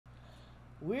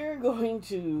We're going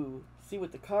to see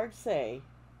what the cards say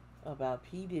about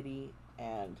P. Diddy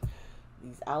and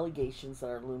these allegations that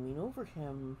are looming over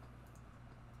him.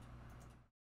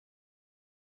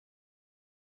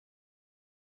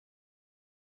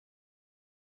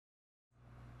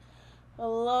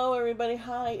 Hello, everybody.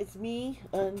 Hi, it's me.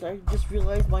 And I just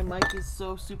realized my mic is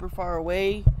so super far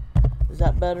away. Is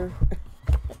that better?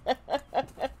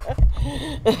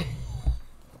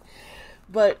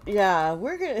 But yeah,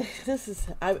 we're gonna.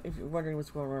 If you're wondering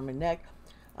what's going on in my neck,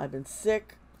 I've been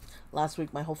sick. Last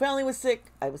week, my whole family was sick.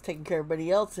 I was taking care of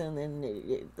everybody else, and then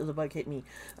the bug hit me.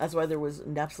 That's why there was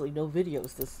absolutely no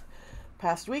videos this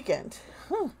past weekend.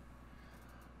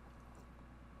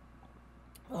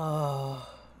 Oh,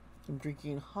 I'm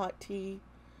drinking hot tea.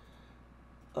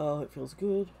 Oh, it feels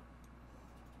good.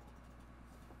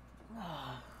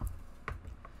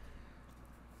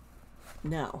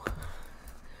 Now,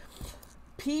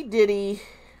 P. Diddy,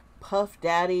 Puff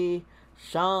Daddy,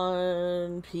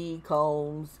 Sean P.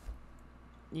 Combs,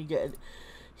 you get.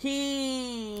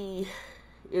 He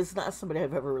is not somebody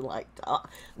I've ever liked. I'm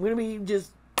going to be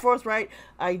just forthright.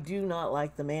 I do not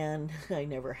like the man. I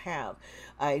never have.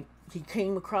 He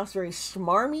came across very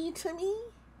smarmy to me.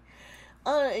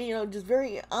 Just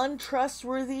very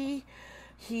untrustworthy.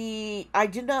 I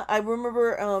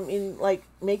remember in like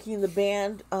making the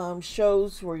band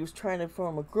shows where he was trying to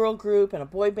form a girl group and a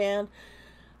boy band.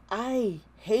 I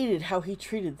hated how he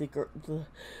treated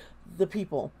the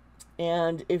people.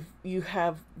 And if you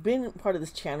have been part of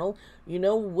this channel, you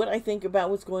know what I think about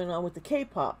what's going on with the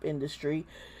K-pop industry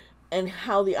and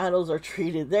how the idols are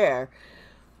treated there.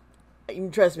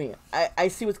 Trust me, I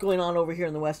see what's going on over here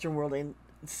in the Western world, and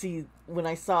when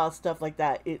I saw stuff like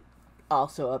that, it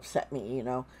also upset me,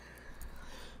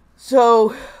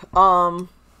 So,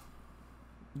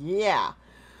 yeah.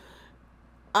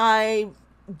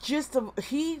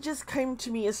 He just came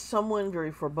to me as someone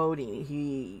very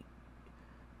foreboding.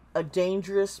 A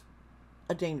dangerous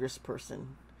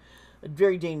person. A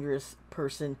very dangerous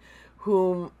person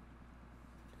whom,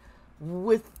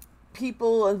 with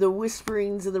people and the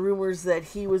whisperings and the rumors that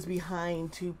he was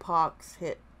behind Tupac's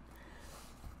hit.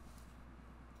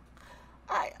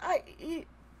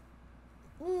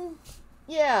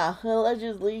 Yeah,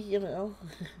 allegedly,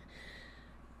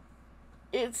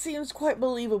 it seems quite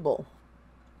believable.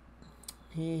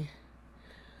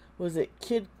 Was it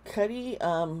Kid Cudi,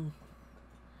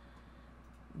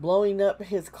 blowing up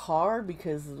his car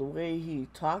because of the way he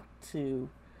talked to,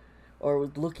 or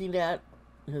was looking at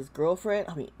his girlfriend?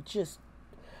 I mean, just,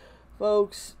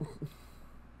 folks,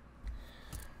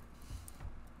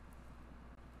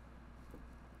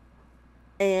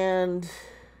 and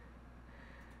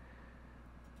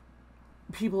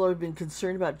people have been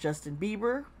concerned about Justin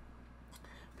Bieber.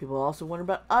 People also wonder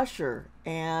about Usher.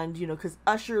 And, because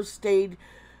Usher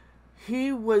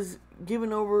he was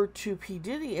given over to P.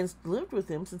 Diddy and lived with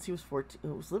him since he was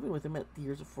 14. Was living with him at the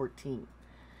years of 14.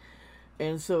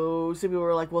 And so some people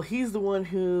were like, well, he's the one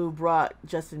who brought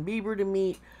Justin Bieber to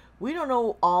meet. We don't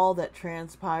know all that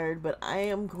transpired, but I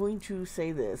am going to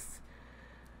say this.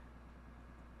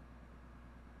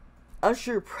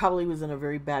 Usher probably was in a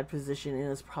very bad position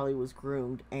and probably was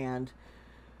groomed, and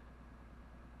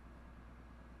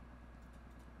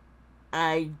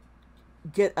I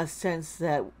get a sense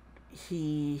that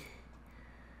he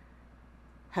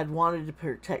had wanted to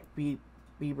protect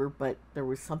Bieber, but there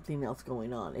was something else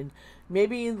going on, and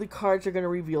maybe the cards are going to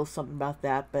reveal something about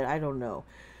that, but I don't know.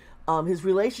 His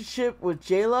relationship with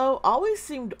J-Lo always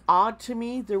seemed odd to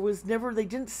me. They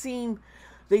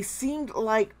seemed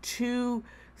like two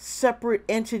separate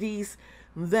entities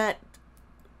that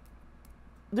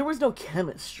there was no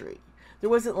chemistry. There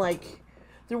wasn't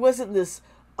this,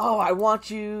 oh, I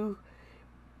want you,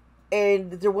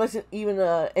 and there wasn't even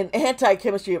an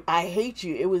anti-chemistry of I hate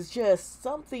you. It was just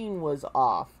something was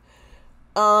off.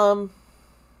 I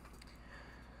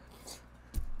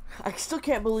still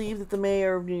can't believe that the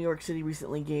mayor of New York City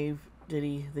recently gave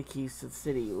Diddy the keys to the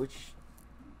city, which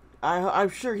I'm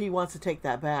sure he wants to take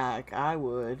that back. I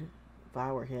would, if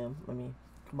I were him. I mean,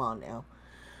 come on now.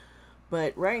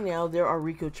 But right now, there are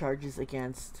RICO charges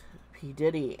against P.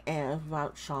 Diddy and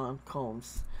about Sean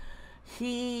Combs.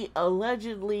 He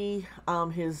allegedly,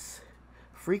 his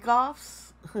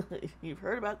freak-offs, you've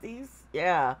heard about these?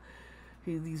 Yeah.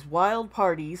 These wild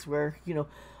parties where,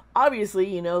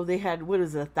 obviously, they had,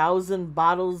 1,000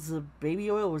 bottles of baby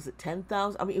oil? Was it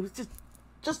 10,000? I mean, it was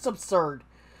just absurd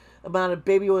amount of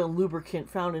baby oil and lubricant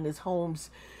found in his homes,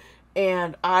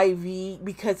 and IV,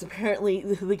 because apparently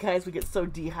the guys would get so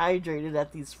dehydrated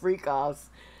at these freak-offs,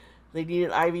 they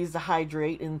needed IVs to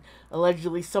hydrate, and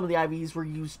allegedly some of the IVs were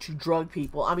used to drug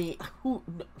people. I mean,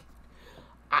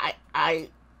 I, I,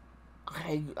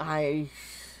 I,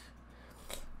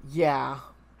 yeah,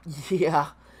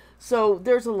 yeah. So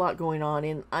there's a lot going on,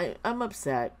 and I'm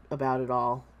upset about it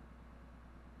all.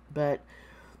 But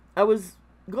I was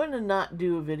going to not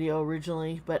do a video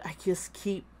originally, but I just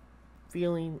keep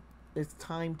feeling it's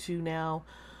time to now.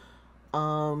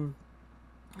 Um,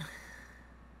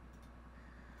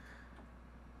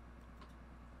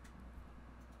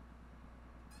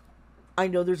 I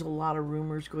know there's a lot of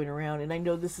rumors going around, and I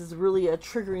know this is really a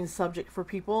triggering subject for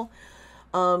people.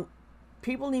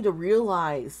 People need to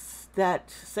realize that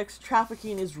sex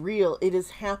trafficking is real. It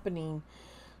is happening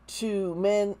to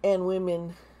men and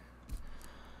women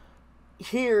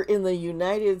here in the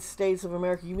United States of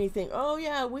America. You may think, oh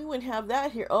yeah, we wouldn't have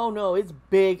that here. Oh no, it's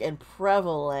big and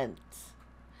prevalent.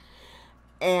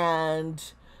 And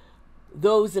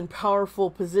those in powerful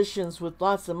positions with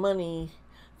lots of money,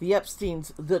 the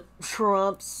Epsteins, the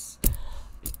Trumps,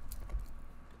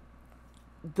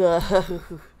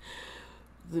 the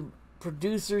the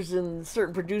producers and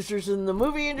certain producers in the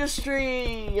movie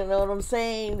industry, you know what I'm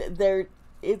saying?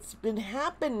 It's been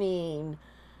happening.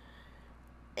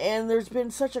 And there's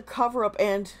been such a cover-up,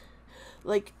 and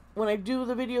like when I do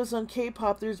the videos on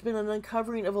K-pop, there's been an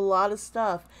uncovering of a lot of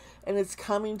stuff, and it's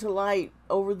coming to light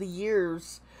over the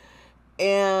years,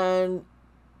 and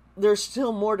there's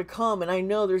still more to come, and I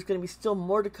know there's going to be still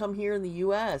more to come here in the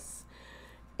U.S.,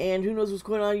 and who knows what's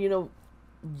going on,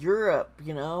 Europe,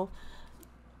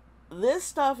 This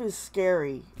stuff is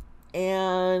scary,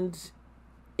 and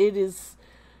it is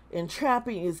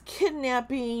entrapping, is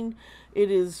kidnapping. It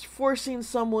is forcing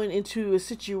someone into a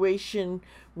situation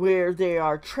where they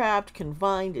are trapped,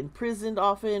 confined, imprisoned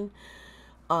often.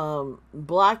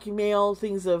 Blackmail,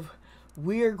 things of,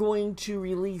 we're going to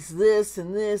release this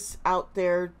and this out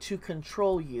there to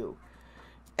control you.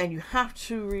 And you have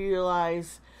to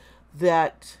realize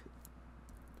that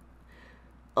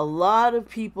a lot of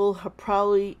people have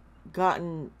probably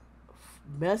gotten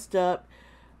messed up.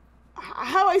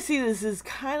 How I see this is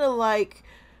kind of like,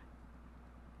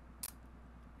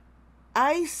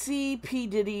 I see P.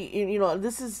 Diddy,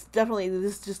 this is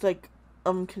just like,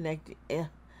 I'm connecting.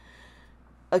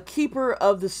 A keeper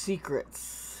of the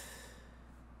secrets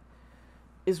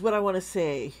is what I want to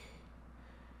say.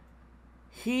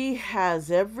 He has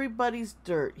everybody's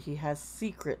dirt. He has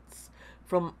secrets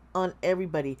on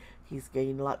everybody. He's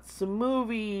getting lots of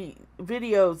movie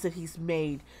videos that he's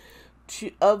made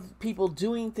of people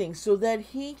doing things so that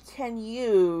he can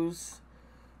use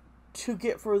to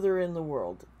get further in the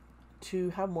world, to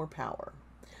have more power,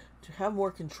 to have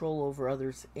more control over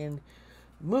others in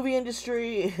movie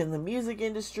industry, in the music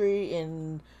industry,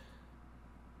 in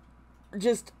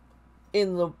just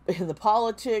in the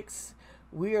politics.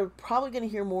 We are probably going to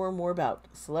hear more and more about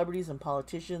celebrities and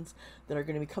politicians that are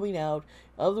going to be coming out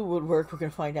of the woodwork. We're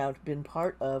going to find out been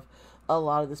part of a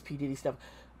lot of this P. Diddy stuff.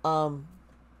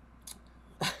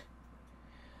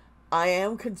 I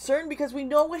am concerned because we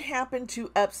know what happened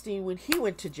to Epstein when he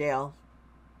went to jail.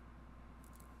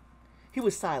 He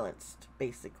was silenced,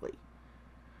 basically.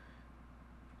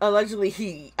 Allegedly,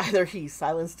 he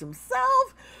silenced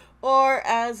himself, or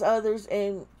as others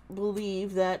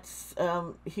believe that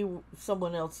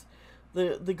someone else,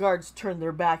 the guards turned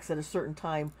their backs at a certain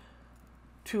time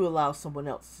to allow someone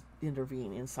else to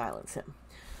intervene and silence him.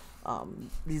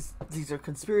 These are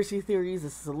conspiracy theories.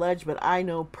 This is alleged, but I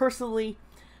know personally,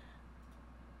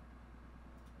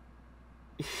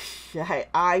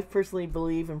 I personally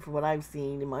believe, and from what I've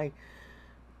seen in my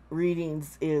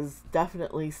readings, is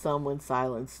definitely someone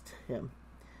silenced him.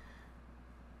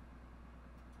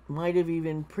 Might have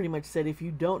even pretty much said, if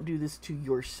you don't do this to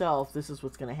yourself, this is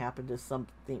what's going to happen to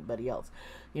somebody else.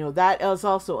 That is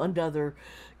also another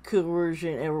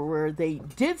coercion where they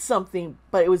did something,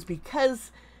 but it was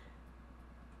because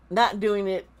not doing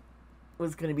it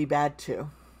was going to be bad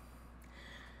too.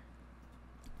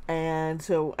 And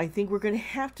so I think we're going to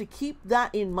have to keep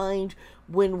that in mind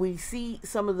when we see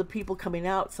some of the people coming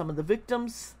out, some of the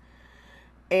victims,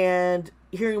 and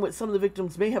hearing what some of the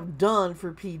victims may have done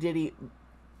for P. Diddy.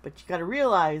 But you got to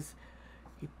realize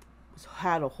he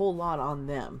had a whole lot on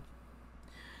them.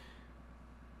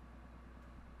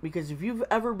 Because if you've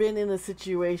ever been in a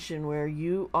situation where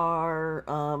you are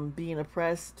being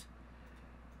oppressed,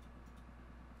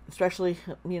 especially,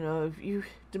 if you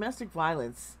domestic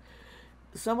violence,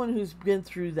 someone who's been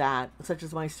through that, such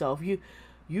as myself, you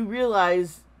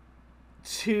realize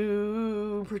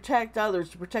to protect others,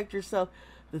 to protect yourself,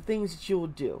 the things that you will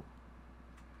do.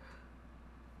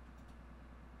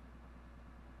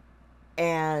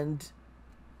 And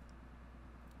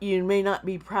you may not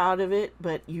be proud of it,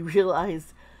 but you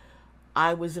realize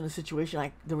I was in a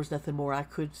situation, there was nothing more I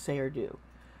could say or do.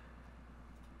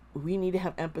 we need to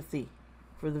have empathy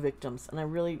for the victims. And I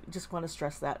really just want to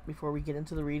stress that before we get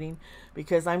into the reading,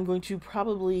 because I'm going to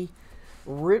probably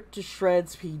rip to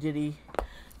shreds P. Diddy,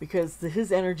 because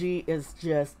his energy is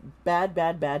just bad,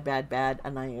 bad, bad, bad, bad,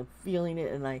 and I am feeling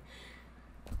it. And I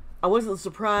wasn't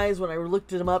surprised when I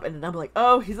looked him up, and I'm like,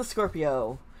 oh, he's a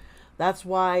Scorpio. That's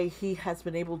why he has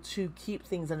been able to keep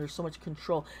things under so much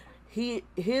control.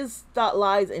 His thought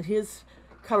lies and his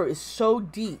cover is so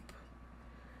deep,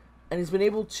 and he's been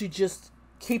able to just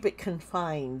keep it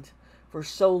confined for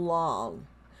so long.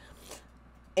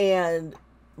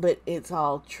 But it's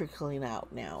all trickling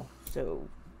out now. So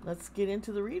let's get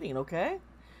into the reading, okay?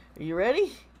 Are you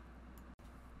ready?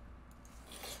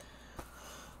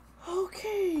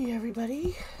 Okay,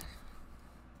 everybody.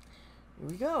 Here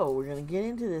we go. We're going to get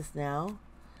into this now.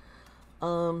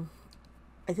 I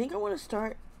think I want to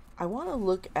start. I want to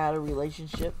look at a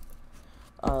relationship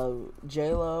of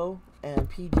J-Lo and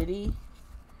P. Diddy.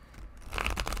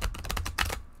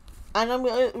 And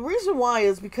the reason why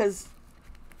is because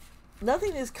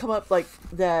nothing has come up like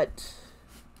that.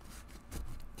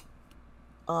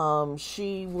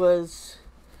 She was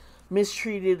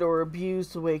mistreated or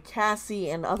abused the way Cassie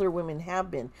and other women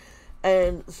have been.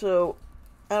 And so,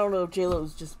 I don't know if J-Lo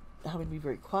is just having to be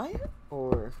very quiet,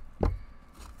 or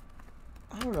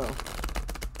I don't know.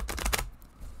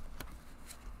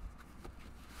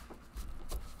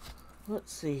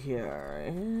 Let's see here.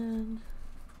 And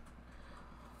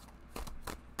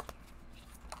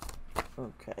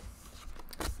okay.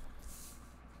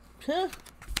 Huh.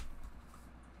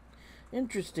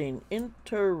 Interesting.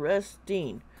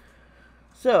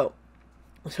 So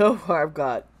far I've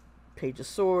got Page of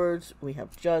Swords. We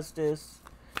have Justice.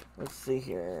 Let's see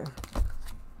here.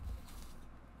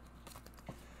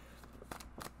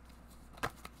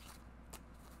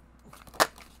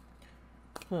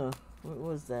 Huh. What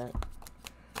was that?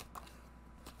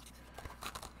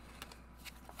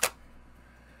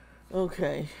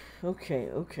 Okay. Okie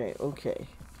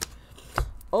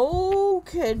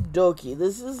dokie.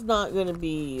 This is not going to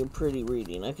be a pretty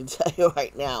reading, I can tell you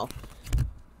right now.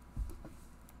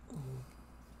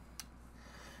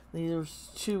 There's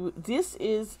two. This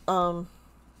is,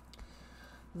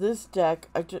 this deck,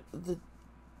 a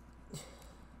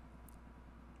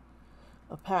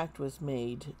pact was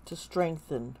made to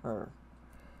strengthen her.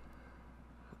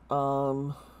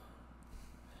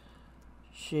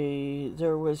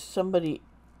 There was somebody,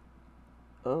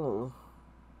 oh.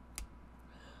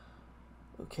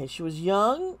 Okay, she was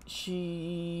young.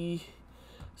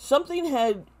 Something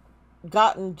had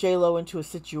gotten J-Lo into a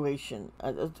situation.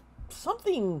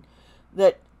 Something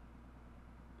that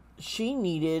she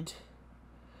needed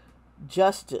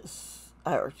justice.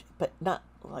 But not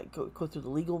like go through the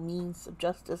legal means of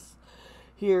justice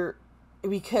here.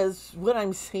 Because what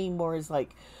I'm saying more is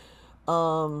like,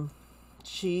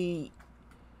 she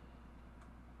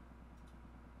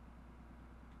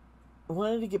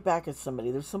wanted to get back at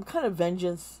somebody. There's some kind of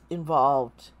vengeance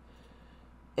involved,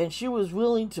 and she was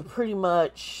willing to pretty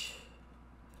much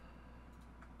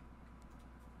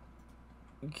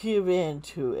give in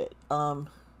to it.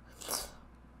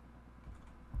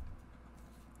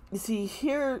 You see,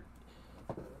 here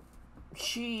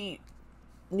she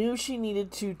knew she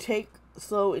needed to take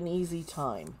slow and easy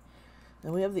time.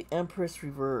 And we have the Empress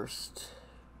reversed.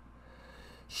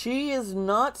 She is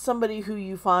not somebody who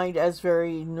you find as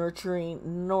very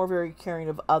nurturing nor very caring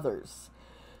of others.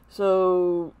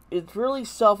 So it's really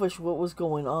selfish what was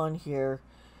going on here.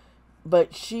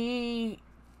 But she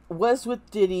was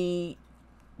with Diddy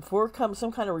for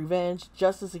some kind of revenge,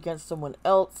 justice against someone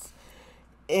else.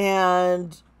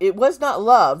 And it was not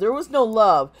love. There was no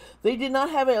love. They did not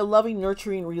have a loving,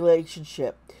 nurturing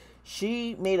relationship.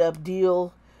 She made a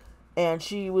deal. And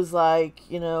she was like,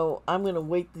 I'm going to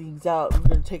wait things out. I'm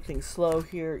going to take things slow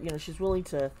here. She's willing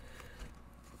to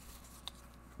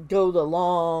go the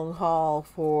long haul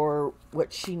for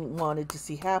what she wanted to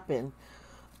see happen.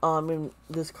 And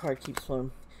this card keeps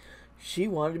flowing. She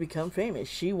wanted to become famous.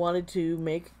 She wanted to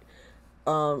make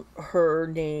her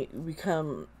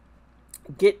name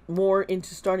get more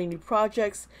into starting new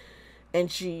projects.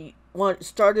 And she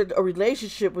started a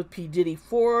relationship with P. Diddy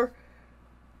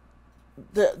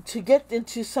to get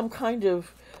into some kind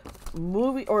of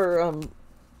movie or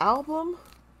album.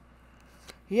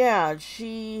 Yeah,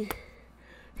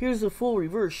 here's the full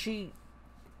reverse. She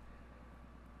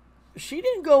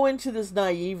didn't go into this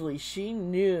naively. She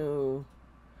knew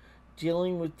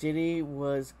dealing with Diddy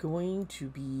was going to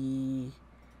be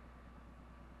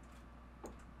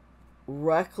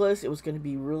reckless. It was going to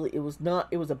be it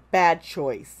was a bad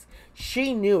choice.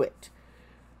 She knew it,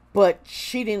 but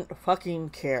she didn't fucking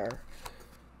care.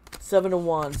 Seven of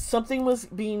Wands. Something was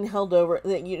being held over.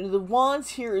 You know, the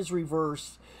Wands here is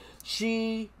reversed.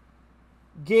 She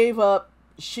gave up.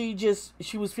 She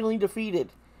was feeling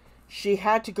defeated. She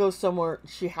had to go somewhere.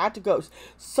 She had to go.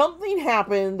 Something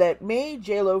happened that made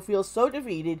JLo feel so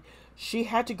defeated. She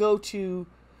had to go to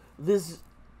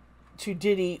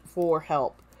Diddy for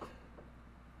help.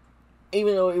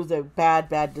 Even though it was a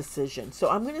bad decision. So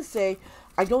I'm going to say,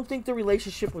 I don't think the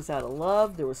relationship was out of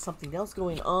love. There was something else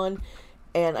going on.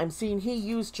 And I'm seeing he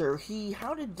used her.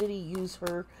 How did Diddy use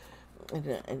her?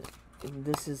 And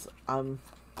this is, I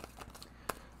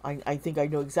think I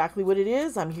know exactly what it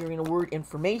is. I'm hearing a word,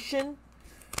 information.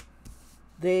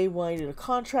 They wanted a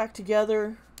contract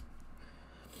together.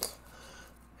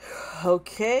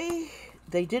 Okay.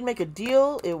 They did make a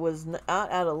deal. It was not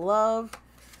out of love.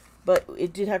 But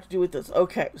it did have to do with this.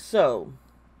 Okay, so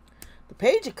the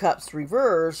Page of Cups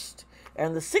reversed.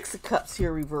 And the Six of Cups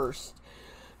here reversed.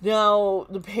 Now,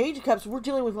 the Page of Cups, we're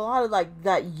dealing with a lot of like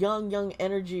that young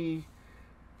energy.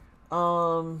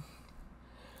 Yeah,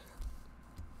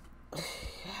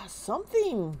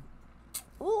 something.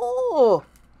 Oh.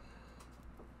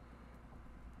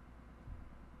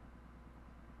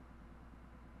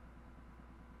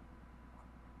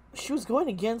 She was going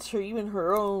against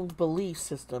her own belief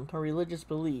system, her religious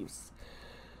beliefs.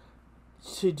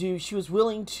 She was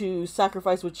willing to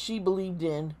sacrifice what she believed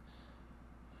in.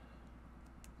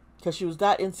 Because she was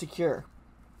that insecure.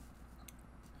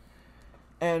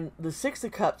 And the Six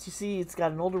of Cups, you see, it's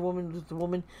got an older woman with the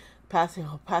woman passing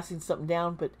something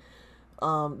down, but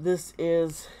this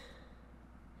is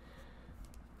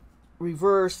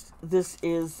reversed. This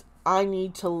is I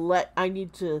need to let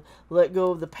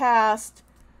go of the past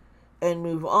and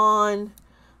move on.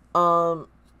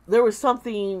 There was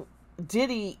something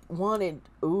Diddy wanted.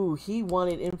 Ooh, he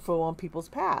wanted info on people's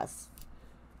past.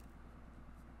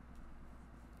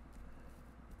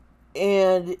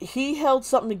 And he held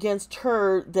something against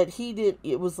her that he did.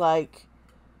 It was like,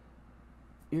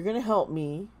 you're going to help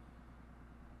me.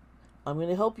 I'm going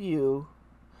to help you.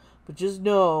 But just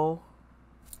know,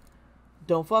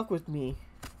 don't fuck with me.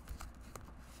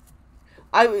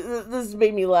 This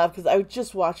made me laugh because I was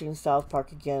just watching South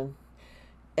Park again.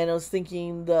 And I was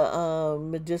thinking the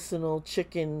medicinal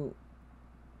chicken,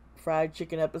 fried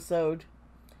chicken episode.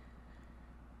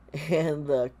 And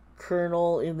the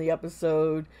Colonel in the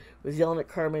episode was yelling at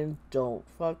Carmen, don't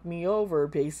fuck me over,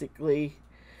 basically.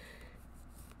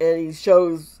 And he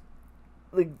shows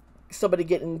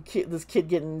this kid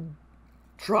getting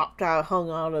hung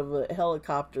out of a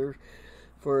helicopter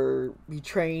for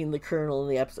betraying the Colonel in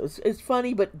the episode. It's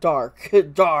funny, but dark.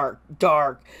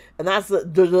 dark. And that's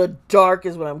the dark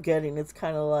is what I'm getting. It's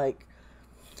kind of like,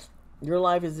 your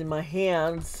life is in my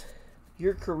hands.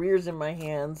 Your career's in my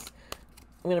hands.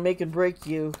 I'm going to make and break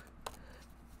you.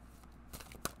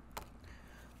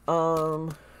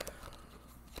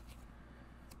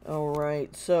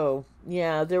 Alright, so,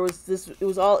 yeah, there was this, it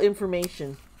was all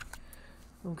information.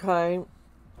 Okay.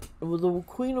 Well, the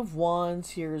Queen of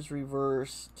Wands here is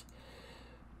reversed.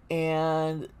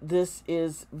 And this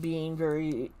is being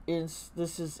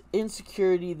this is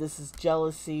insecurity, this is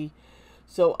jealousy.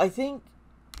 So, I think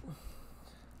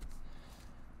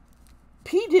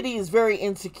P. Diddy is very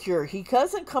insecure. He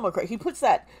doesn't come across, he puts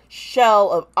that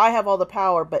shell of, I have all the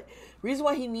power, but the reason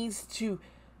why he needs to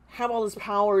have all this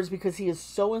power is because he is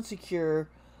so insecure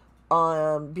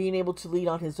on being able to lead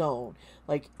on his own.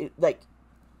 Like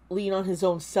lean on his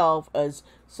own self as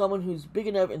someone who's big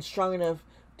enough and strong enough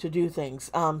to do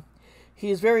things.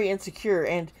 He is very insecure.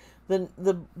 And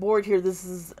the board here, this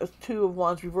is a Two of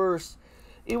Wands reversed.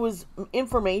 It was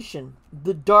information.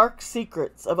 The dark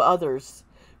secrets of others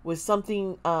was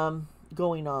something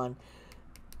going on.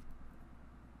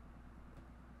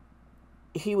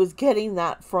 He was getting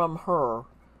that from her.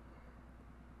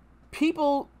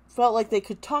 People felt like they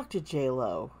could talk to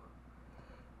JLo.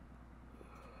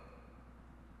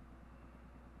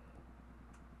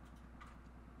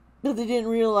 But they didn't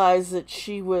realize that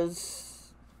she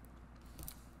was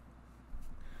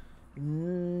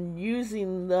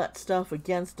using that stuff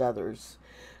against others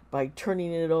by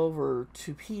turning it over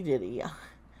to P. Diddy.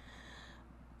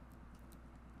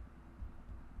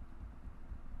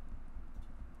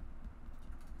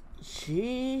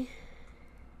 She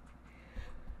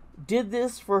did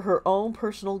this for her own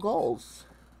personal goals.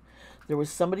 There was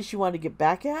somebody she wanted to get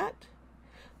back at.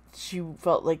 She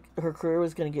felt like her career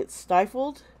was going to get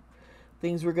stifled.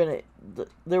 Things were going to...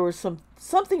 There was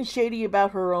something shady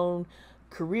about her own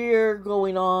career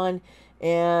going on.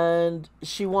 And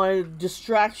she wanted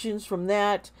distractions from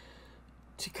that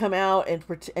to come out.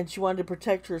 And she wanted to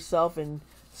protect herself and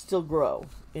still grow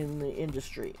in the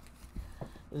industry.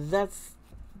 That's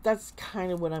that's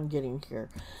kind of what I'm getting here.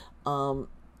 I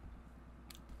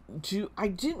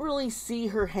didn't really see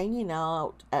her hanging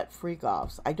out at freak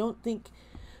offs. I don't think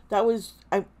that was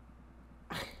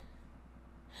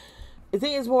the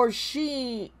thing is more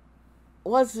she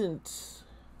wasn't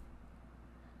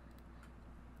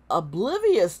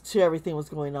oblivious to everything was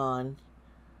going on,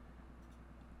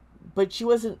 but she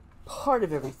wasn't part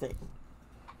of everything.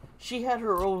 She had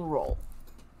her own role.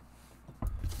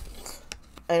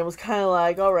 And it was kind of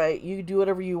like, all right, you do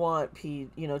whatever you want, P,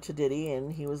 to Diddy.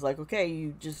 And he was like, okay,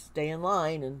 you just stay in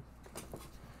line and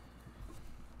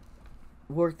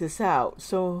work this out.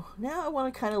 So now I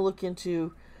want to kind of look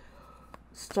into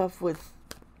stuff with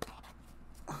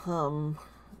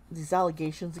these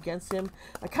allegations against him.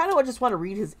 I kind of just want to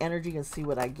read his energy and see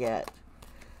what I get.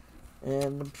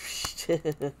 And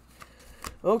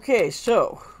okay,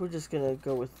 so we're just gonna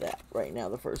go with that right now.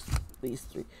 These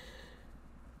three.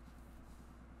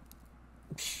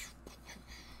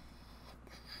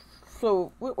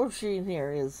 So what we're seeing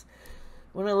here is,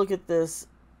 when I look at this,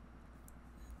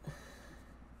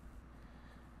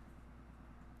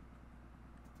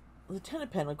 the Ten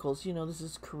of Pentacles, this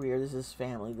is career, this is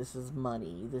family, this is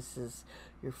money, this is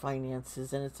your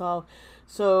finances, and it's all,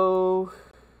 so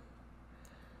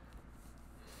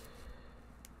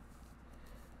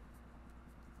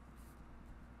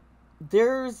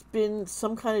there's been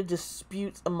some kind of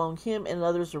disputes among him and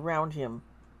others around him.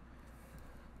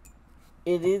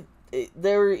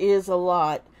 There is a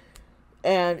lot,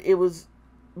 and it was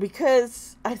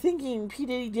because I think P.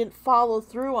 Diddy didn't follow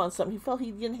through on something. He felt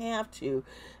he didn't have to,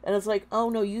 and it's like, oh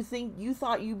no, you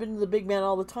thought you've been the big man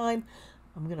all the time?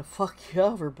 I'm gonna fuck you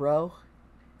over, bro.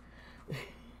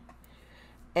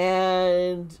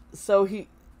 And so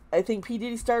I think P.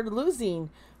 Diddy started losing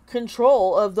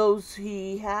control of those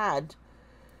he had.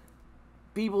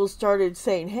 People started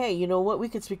saying, hey, you know what, we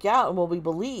could speak out and we'll be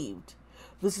believed.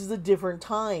 This is a different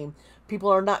time. People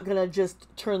are not going to just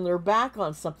turn their back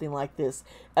on something like this,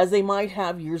 as they might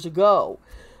have years ago.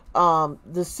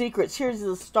 The secrets, here's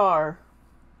the star.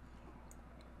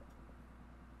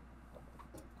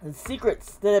 The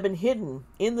secrets that have been hidden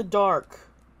in the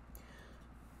dark.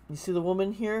 You see the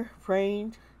woman here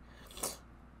praying,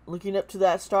 looking up to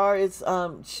that star. It's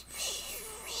all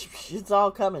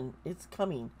coming. It's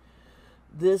coming.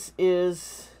 This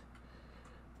is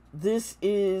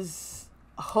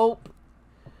hope.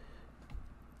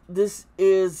 This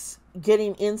is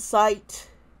getting insight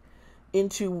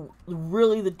into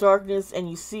really the darkness, and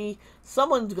you see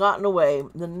someone's gotten away.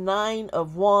 The Nine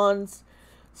of Wands.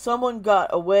 Someone got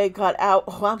away, got out.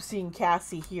 Oh, I'm seeing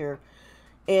Cassie here.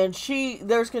 And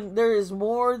there is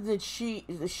more that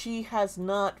she has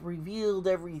not revealed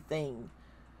everything.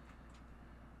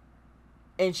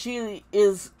 And she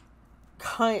is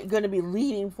going to be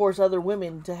leading force other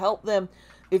women to help them.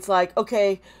 It's like,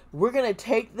 okay, we're going to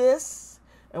take this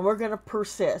and we're going to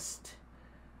persist.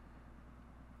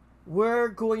 We're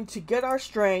going to get our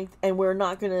strength, and we're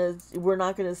not going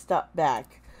to stop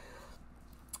back.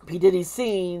 P. Diddy's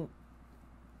seen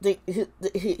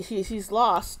he's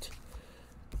lost.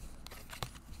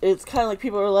 It's kind of like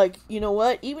people are like, you know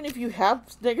what? Even if you have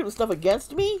negative stuff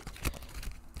against me,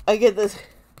 I get this.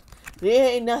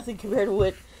 There ain't nothing compared to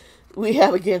what we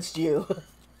have against you.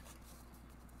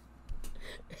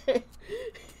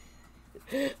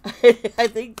 I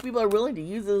think people are willing to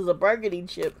use it as a bargaining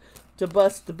chip to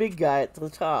bust the big guy at the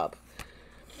top.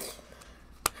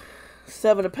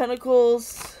 Seven of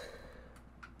Pentacles.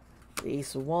 The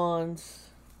Ace of Wands.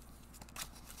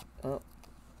 Oh,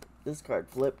 this card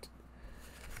flipped.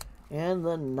 And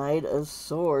the Knight of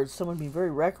Swords. Someone being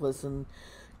very reckless and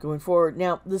going forward.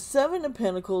 Now, the Seven of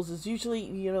Pentacles is usually,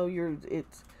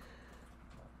 it's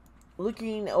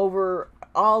looking over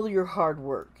all your hard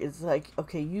work. It's like,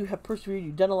 okay, you have persevered.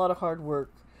 You've done a lot of hard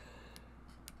work.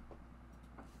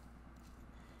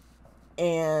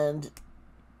 And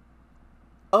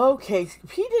okay,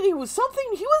 P. Diddy was something.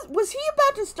 Was he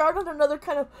about to start on another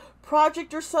kind of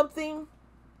project or something?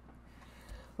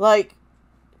 Like,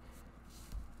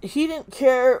 he didn't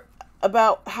care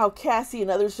about how Cassie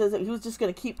and others says that he was just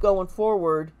going to keep going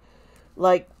forward.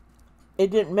 Like,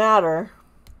 it didn't matter.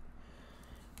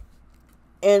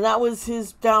 And that was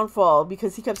his downfall,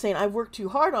 because he kept saying, I worked too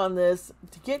hard on this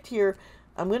to get here.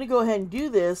 I'm going to go ahead and do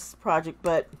this project,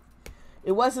 but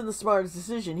it wasn't the smartest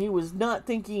decision. He was not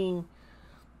thinking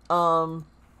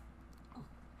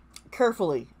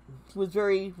carefully. He was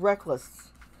very reckless.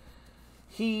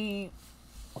 He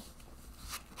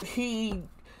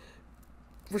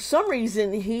for some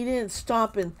reason, he didn't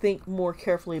stop and think more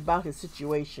carefully about his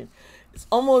situation. It's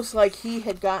almost like he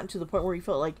had gotten to the point where he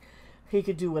felt like he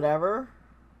could do whatever.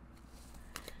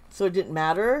 So it didn't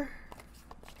matter.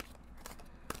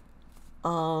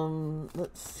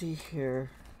 Let's see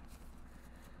here.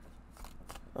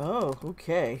 Oh,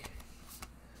 okay.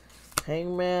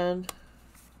 Hangman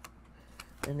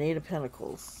and Eight of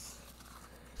Pentacles.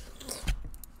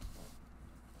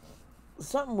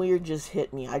 Something weird just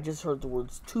hit me. I just heard the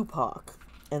words Tupac,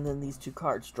 and then these two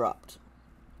cards dropped.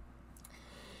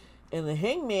 And the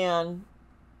Hangman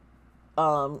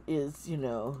is, you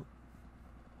know,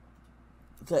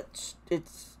 that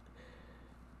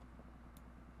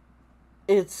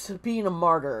it's being a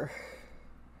martyr.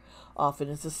 Often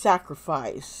it's a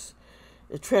sacrifice,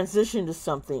 a transition to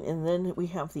something. And then we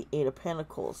have the Eight of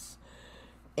Pentacles.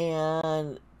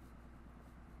 And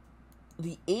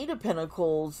the Eight of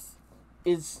Pentacles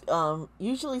is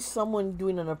usually someone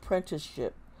doing an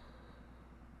apprenticeship.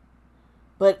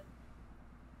 But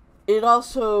it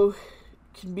also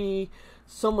can be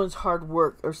someone's hard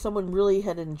work, or someone really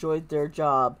had enjoyed their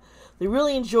job. They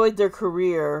really enjoyed their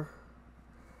career,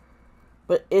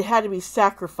 but it had to be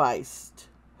sacrificed.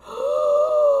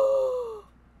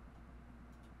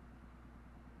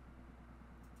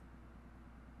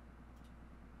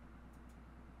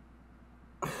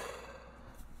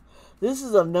 This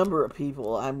is a number of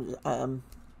people.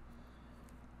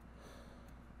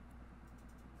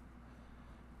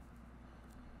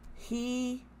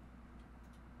 He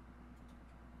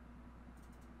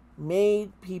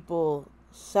made people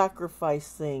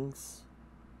sacrifice things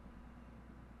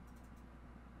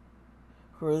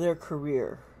for their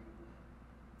career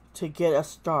to get a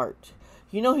start.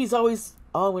 You know, he's always,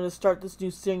 oh, I'm going to start this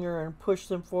new singer and push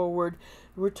them forward.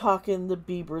 We're talking the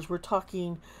Biebers. We're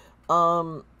talking,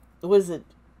 what is it?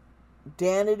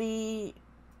 Danity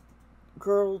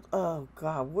Girl. Oh,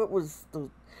 God. What was the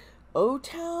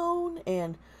O-Town?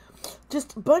 And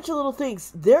just a bunch of little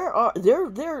things. There's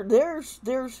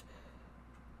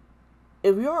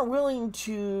if you aren't willing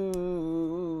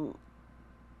to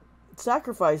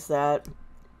sacrifice that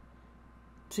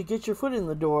to get your foot in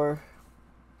the door,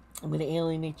 I'm going to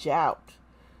alienate you out.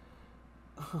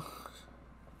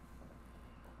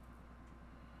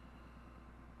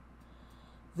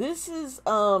 This is,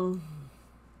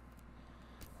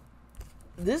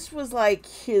 this was like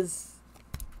his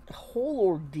whole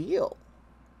ordeal.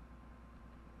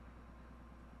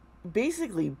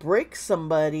 Basically break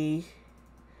somebody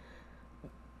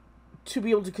to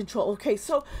be able to control. Okay,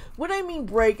 so what I mean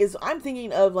break is, I'm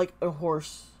thinking of like a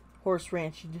horse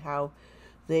ranching, how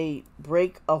they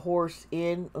break a horse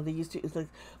in, or they used to, it's like,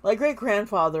 my great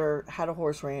grandfather had a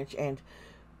horse ranch, and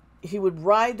he would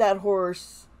ride that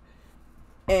horse,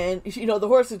 and you know the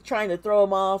horse is trying to throw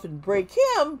him off and break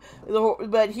him,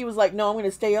 but he was like, no, I'm going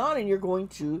to stay on, and you're going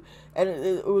to, and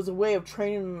it was a way of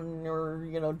training, or,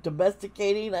 you know,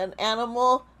 domesticating an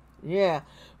animal. Yeah,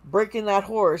 breaking that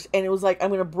horse. And it was like, I'm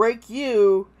going to break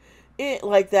you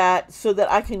like that so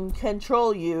that I can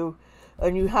control you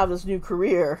and you have this new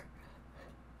career.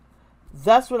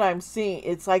 That's what I'm seeing.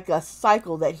 It's like a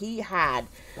cycle that he had,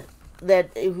 that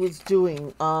it was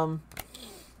doing.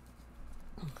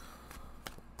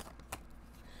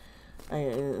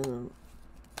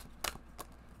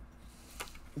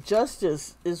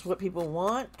 Justice is what people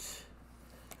want.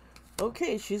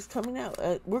 Okay, she's coming out.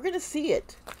 We're going to see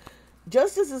it.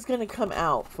 Justice is going to come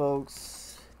out,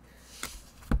 folks.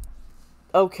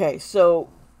 Okay, so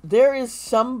there is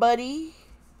somebody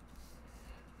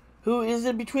who is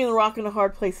in between the rock and a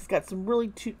hard place. Has got some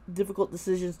really difficult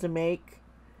decisions to make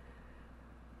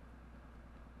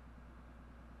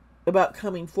about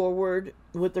coming forward,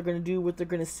 what they're going to do, what they're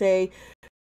going to say.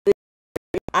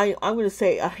 I'm going to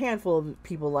say a handful of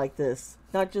people like this,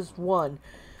 not just one.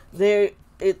 They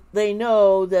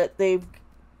know that they've,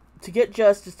 to get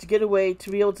justice, to get away,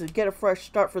 to be able to get a fresh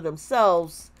start for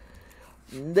themselves,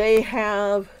 they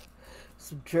have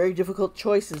some very difficult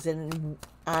choices,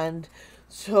 and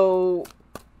so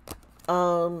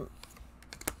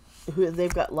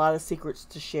they've got a lot of secrets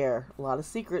to share, a lot of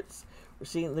secrets. We're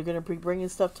seeing they're going to be bringing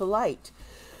stuff to light.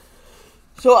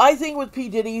 So I think with P.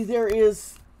 Diddy, there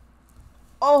is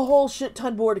a whole shit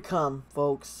ton more to come,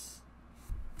 folks.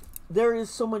 There is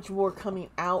so much more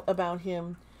coming out about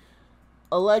him.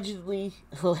 Allegedly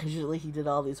he did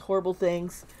all these horrible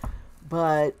things,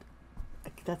 but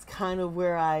that's kind of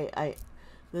where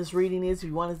this reading is. If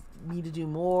you want me to do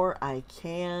more, I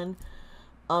can.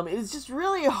 It's just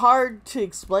really hard to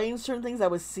explain certain things I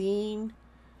was seeing,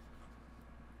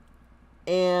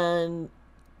 and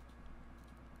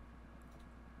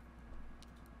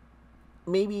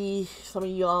maybe some of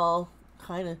y'all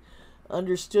kind of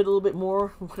understood a little bit more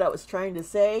what I was trying to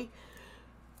say.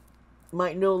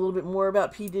 Might know a little bit more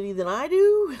about P. Diddy than I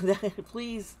do.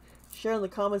 Please Share in the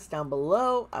comments down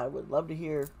below. I would love to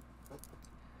hear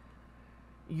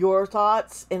your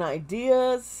thoughts and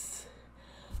ideas.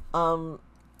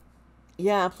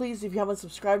 Yeah, please, if you haven't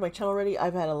subscribed to my channel already,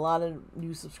 I've had a lot of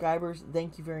new subscribers.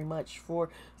 Thank you very much for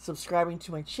subscribing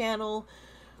to my channel.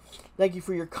 Thank you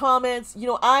for your comments. You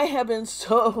know, I have been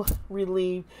so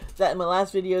relieved that in my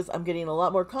last videos, I'm getting a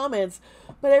lot more comments,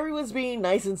 but everyone's being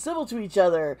nice and civil to each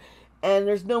other. And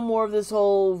there's no more of this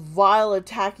whole vile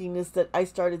attackingness that I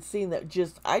started seeing that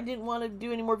just, I didn't want to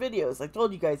do any more videos. I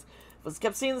told you guys, if I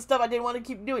kept seeing the stuff, I didn't want to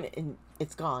keep doing it, and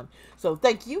it's gone. So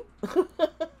thank you.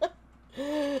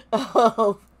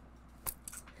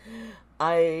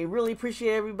 I really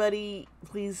appreciate everybody.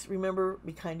 Please remember,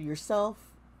 be kind to yourself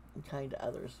and kind to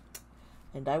others.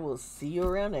 And I will see you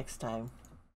around next time.